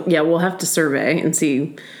 So, we'll have to survey and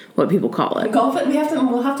see what people call it. We'll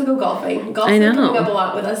have to go golfing. Golf's been coming up a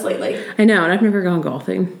lot with us lately. I know, and I've never gone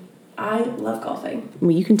golfing. I love golfing.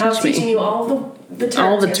 Well, you can teach me. I was teaching you all the terms.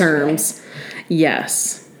 All the terms.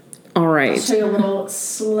 Yes. All right. I'll show you a little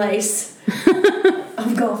slice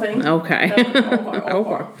of golfing. Okay.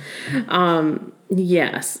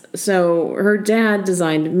 Yes. So her dad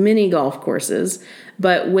designed many golf courses,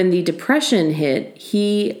 but when the Depression hit,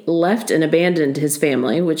 he left and abandoned his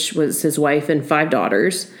family, which was his wife and 5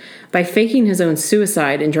 daughters, by faking his own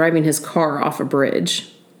suicide and driving his car off a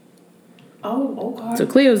bridge. Oh God. So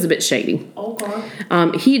Cleo's a bit shady. Oh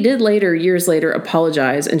God. He did years later,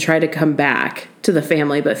 apologize and try to come back to the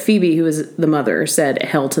family, but Phoebe, who was the mother, said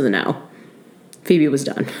hell to the no. Phoebe was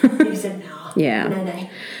done. Phoebe said no. Yeah. No.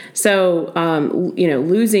 So,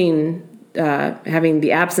 losing, having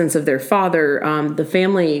the absence of their father, the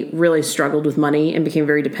family really struggled with money and became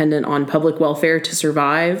very dependent on public welfare to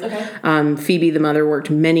survive. Okay. Phoebe, the mother, worked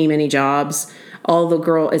many, many jobs. All the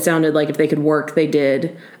it sounded like if they could work, they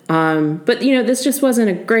did. But, this just wasn't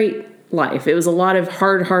a great life. It was a lot of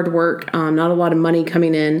hard work, not a lot of money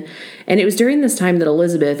coming in. And it was during this time that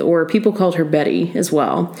Elizabeth, or people called her Betty as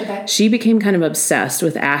well, she became kind of obsessed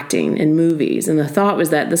with acting and movies. And the thought was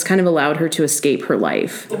that this kind of allowed her to escape her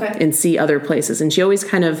life and see other places. And she always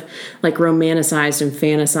kind of like romanticized and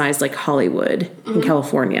fantasized like Hollywood in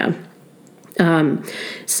California.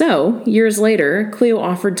 So years later, Cleo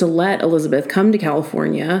offered to let Elizabeth come to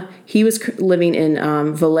California. He was living in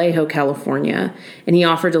Vallejo, California, and he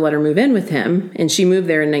offered to let her move in with him, and she moved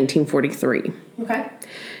there in 1943. Okay.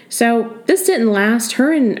 So this didn't last.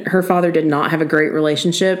 Her and her father did not have a great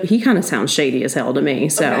relationship. He kind of sounds shady as hell to me,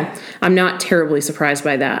 so I'm not terribly surprised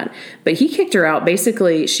by that. But he kicked her out.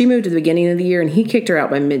 Basically, she moved at the beginning of the year, and he kicked her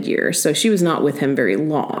out by mid-year, so she was not with him very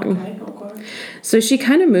long. Okay. So she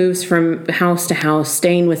kind of moves from house to house,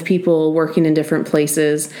 staying with people, working in different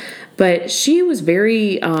places. But she was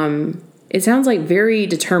very, it sounds like very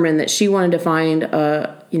determined that she wanted to find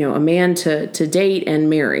a man to date and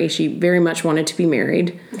marry. She very much wanted to be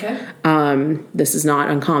married. Okay. This is not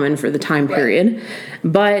uncommon for the time period.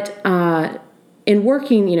 But in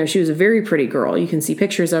working, she was a very pretty girl. You can see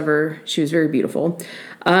pictures of her. She was very beautiful.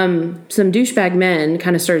 Some douchebag men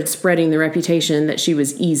kind of started spreading the reputation that she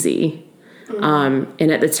was easy. And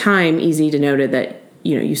at the time, easy denoted that,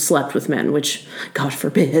 you slept with men, which, God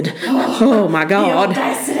forbid. Oh my God.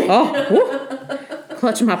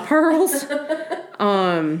 Clutch my pearls.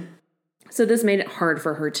 So this made it hard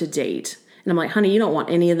for her to date. And I'm like, honey, you don't want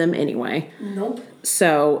any of them anyway. Nope.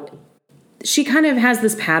 So she kind of has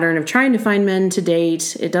this pattern of trying to find men to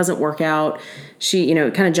date. It doesn't work out. She,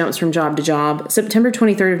 kind of jumps from job to job. September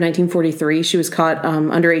 23rd of 1943, she was caught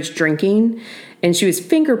underage drinking. And she was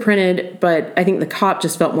fingerprinted, but I think the cop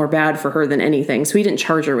just felt more bad for her than anything. So he didn't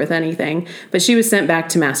charge her with anything. But she was sent back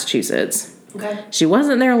to Massachusetts. Okay. She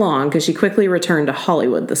wasn't there long because she quickly returned to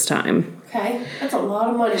Hollywood this time. Okay. That's a lot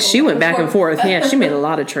of money. She went back and forth. Yeah, she made a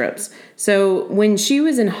lot of trips. So when she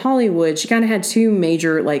was in Hollywood, she kind of had two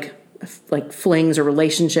major, like flings or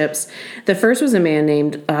relationships. The first was a man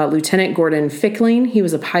named Lieutenant Gordon Fickling. He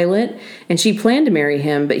was a pilot, and she planned to marry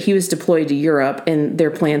him, but he was deployed to Europe, and their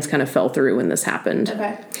plans kind of fell through when this happened.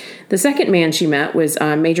 Okay. The second man she met was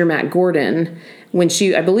Major Matt Gordon, when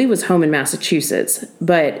she, I believe, was home in Massachusetts,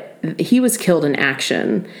 but he was killed in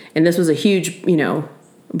action, and this was a huge,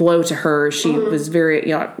 blow to her. She was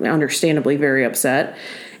very, understandably very upset.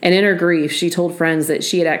 And in her grief, she told friends that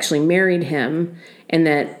she had actually married him and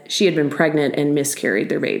that she had been pregnant and miscarried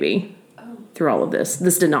their baby through all of this.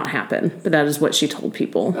 This did not happen, but that is what she told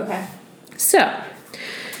people. Okay. So,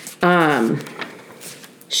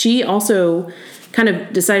 she also kind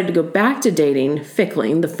of decided to go back to dating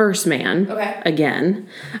Fickling, the first man, again.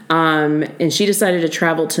 And she decided to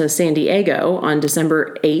travel to San Diego on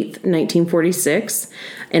December 8th, 1946.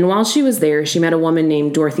 And while she was there, she met a woman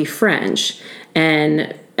named Dorothy French.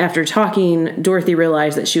 And after talking, Dorothy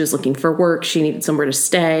realized that she was looking for work. She needed somewhere to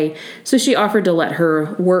stay. So she offered to let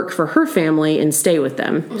her work for her family and stay with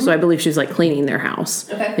them. So I believe she was like cleaning their house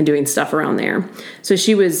and doing stuff around there. So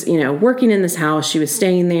she was, working in this house. She was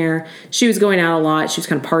staying there. She was going out a lot. She was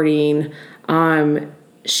kind of partying.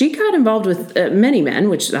 She got involved with many men,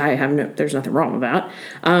 which there's nothing wrong with that.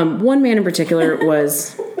 One man in particular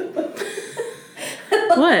was...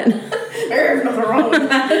 What? There's nothing wrong with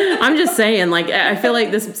that. I'm just saying, I feel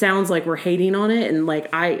like this sounds like we're hating on it, and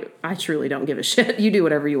I truly don't give a shit. You do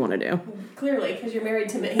whatever you want to do. Clearly, because you're married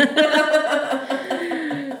to me.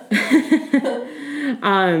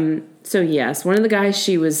 So yes, one of the guys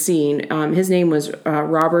she was seeing, his name was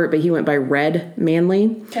Robert, but he went by Red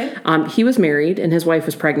Manley. Okay. He was married, and his wife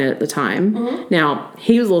was pregnant at the time. Now,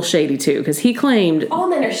 he was a little shady, too, because he claimed... All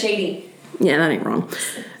men are shady. Yeah, that ain't wrong.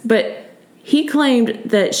 But... he claimed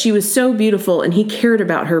that she was so beautiful and he cared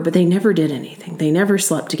about her, but they never did anything. They never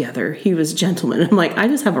slept together. He was a gentleman. I'm like, I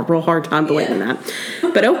just have a real hard time believing that.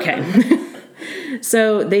 But okay.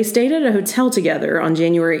 So they stayed at a hotel together on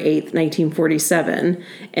January 8th, 1947.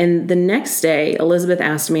 And the next day, Elizabeth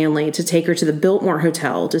asked Manley to take her to the Biltmore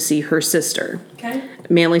Hotel to see her sister. Okay.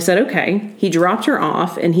 Manley said okay. He dropped her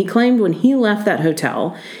off, and he claimed when he left that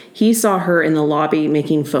hotel, he saw her in the lobby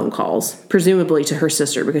making phone calls, presumably to her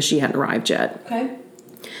sister because she hadn't arrived yet. Okay.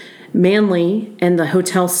 Manley and the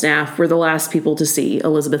hotel staff were the last people to see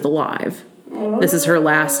Elizabeth alive. This is her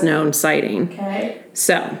last known sighting. Okay.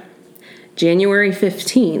 So, January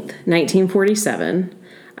 15th, 1947,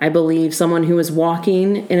 I believe someone who was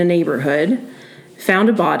walking in a neighborhood found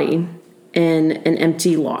a body in an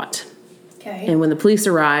empty lot. Okay. And when the police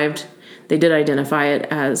arrived, they did identify it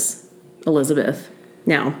as Elizabeth.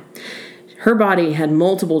 Now, her body had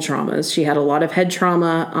multiple traumas. She had a lot of head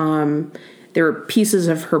trauma. There were pieces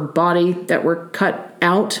of her body that were cut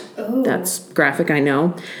out. Ooh. That's graphic, I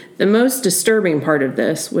know. The most disturbing part of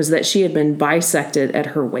this was that she had been bisected at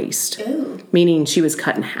her waist, Ooh. meaning she was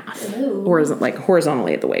cut in half, Ooh. or like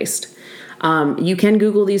horizontally at the waist. You can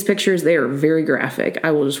Google these pictures. They are very graphic.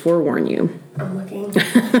 I will just forewarn you. I'm looking.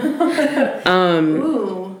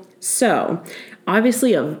 Ooh. So,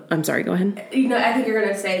 obviously, I'm sorry, go ahead. I think you're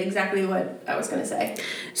going to say exactly what I was going to say.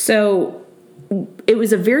 So, it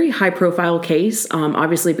was a very high-profile case,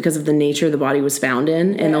 obviously because of the nature the body was found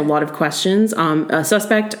in and a lot of questions. A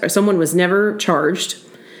suspect, or someone was never charged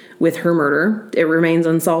with her murder. It remains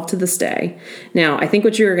unsolved to this day. Now, I think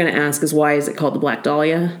what you're going to ask is why is it called the Black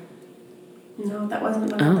Dahlia? No, that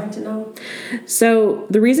wasn't what I'd like to know. So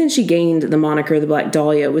the reason she gained the moniker the Black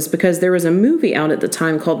Dahlia was because there was a movie out at the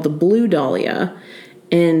time called The Blue Dahlia,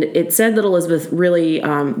 and it said that Elizabeth really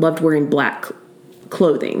loved wearing black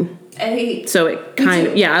clothing. So it kind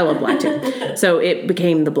of, I love black too. So it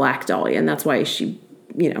became the Black Dahlia, and that's why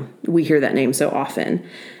we hear that name so often.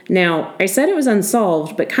 Now, I said it was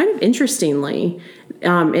unsolved, but kind of interestingly,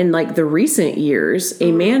 in like the recent years,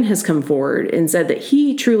 a man has come forward and said that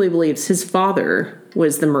he truly believes his father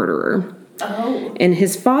was the murderer. Oh. And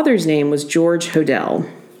his father's name was George Hodel.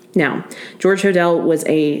 Now, George Hodel was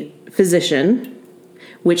a physician,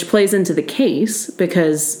 which plays into the case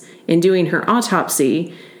because in doing her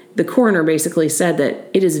autopsy, the coroner basically said that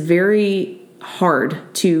it is very hard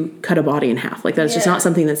to cut a body in half. Like that's just not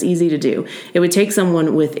something that's easy to do. It would take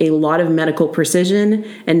someone with a lot of medical precision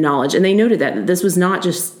and knowledge. And they noted that this was not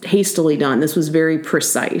just hastily done. This was very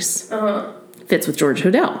precise. Fits with George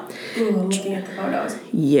Hodel. Ooh, I'm looking at the photos.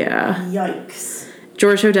 Yeah. Yikes.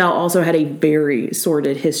 George Hodel also had a very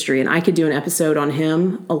sordid history, and I could do an episode on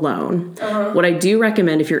him alone. What I do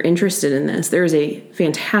recommend, if you're interested in this, there is a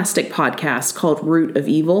fantastic podcast called Root of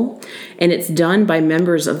Evil, and it's done by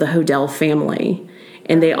members of the Hodel family,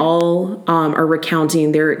 and they all are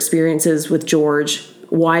recounting their experiences with George,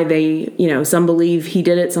 why they, some believe he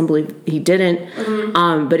did it, some believe he didn't,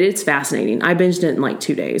 but it's fascinating. I binged it in like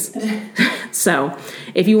 2 days. So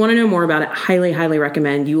if you want to know more about it, highly, highly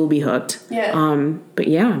recommend. You will be hooked. Yeah. But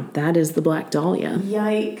yeah, that is the Black Dahlia.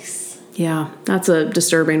 Yikes. Yeah, that's a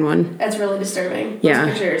disturbing one. That's really disturbing. Yeah.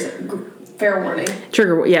 Those pictures, fair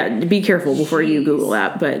warning. Be careful before you Google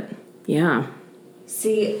that, but yeah.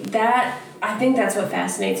 See, I think that's what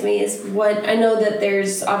fascinates me is what, I know that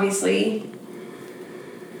there's obviously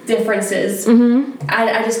differences.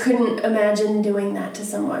 I just couldn't imagine doing that to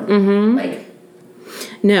someone.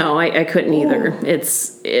 No, I couldn't either.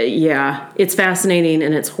 It's fascinating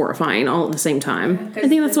and it's horrifying all at the same time. I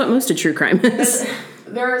think that's what most of true crime is.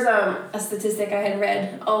 There was a statistic I had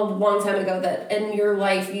read a long time ago that in your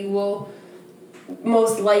life you will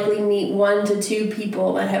most likely meet 1 to 2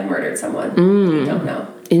 people that have murdered someone you don't know.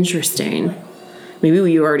 Interesting. Maybe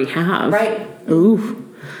you already have. Right. Ooh.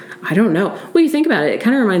 I don't know. Well, you think about it, it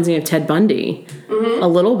kind of reminds me of Ted Bundy a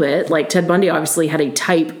little bit. Like Ted Bundy obviously had a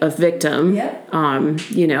type of victim,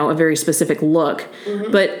 a very specific look.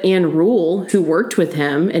 But Ann Rule, who worked with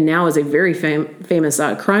him and now is a very famous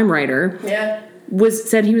crime writer,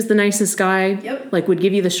 said he was the nicest guy. Like would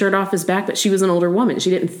give you the shirt off his back, but she was an older woman.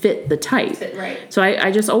 She didn't fit the type. Right. So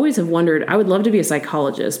I just always have wondered. I would love to be a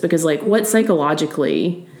psychologist because, like, what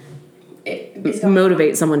psychologically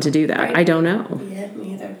motivate someone to do that? Right. I don't know. Yeah,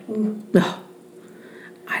 me either. Ugh.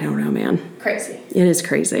 I don't know, man. Crazy. It is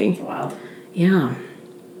crazy. It's wild. Yeah.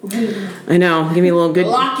 I know. Give me a little good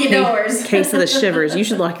lock your doors. Case of the shivers. You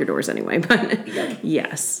should lock your doors anyway, but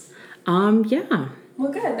yes. Yeah.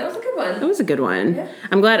 Well, good. That was a good one. That was a good one. Yeah.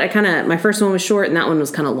 I'm glad my first one was short and that one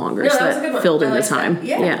was kind of longer. No, so that was a good one. Filled in I the time. That.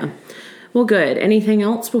 Yeah. Well, good. Anything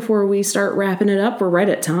else before we start wrapping it up? We're right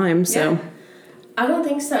at time, so. Yeah. I don't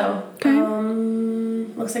think so. Okay.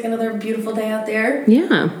 Looks like another beautiful day out there.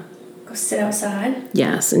 Yeah. Go sit outside.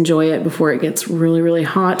 Yes. Enjoy it before it gets really, really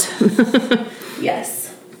hot.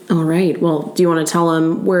 Yes. All right. Well, do you want to tell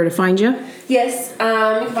them where to find you? Yes. You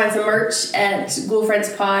can find some merch at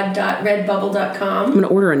ghoulfriendspod.redbubble.com. I'm going to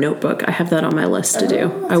order a notebook. I have that on my list to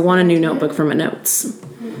do. I want a new notebook for my notes.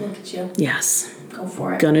 Look at you. Yes. Go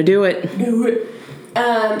for it. Gonna do it. Do it.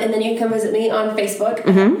 And then you can come visit me on Facebook,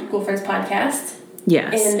 Ghoul Friends Podcast.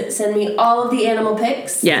 Yes. And send me all of the animal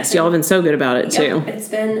pics. Yes, y'all have been so good about it, too. It's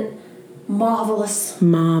been marvelous.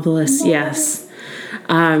 Marvelous, yes.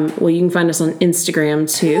 Well, you can find us on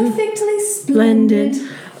Instagram, too. Perfectly splendid.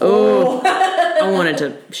 Oh, I wanted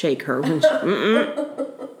to shake her.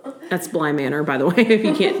 That's Bly Manor, by the way, if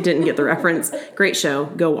you didn't get the reference. Great show.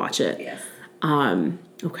 Go watch it. Yes.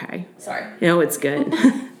 Okay. Sorry. No, it's good.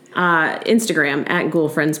 Instagram at Ghoul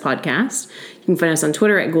Friends Podcast. You can find us on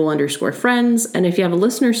Twitter at Ghoul_friends. And if you have a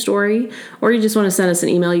listener story or you just want to send us an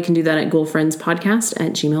email, you can do that at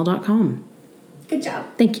ghoulfriendspodcast@gmail.com. Good job.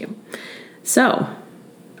 Thank you. So,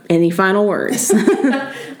 any final words?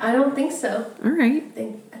 I don't think so. All right.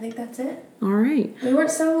 I think that's it. All right. We were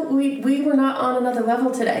not on another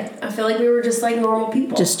level today. I feel like we were just like normal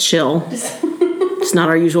people. Just chill. It's not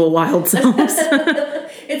our usual wild selves.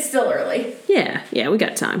 It's still early. Yeah, we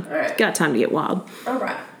got time. All right. Got time to get wild. All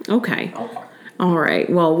right. Okay. All right.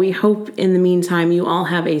 Well, we hope in the meantime you all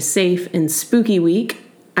have a safe and spooky week.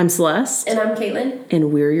 I'm Celeste. And I'm Caitlin.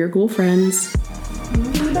 And we're your ghoul friends.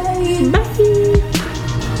 Bye. Bye.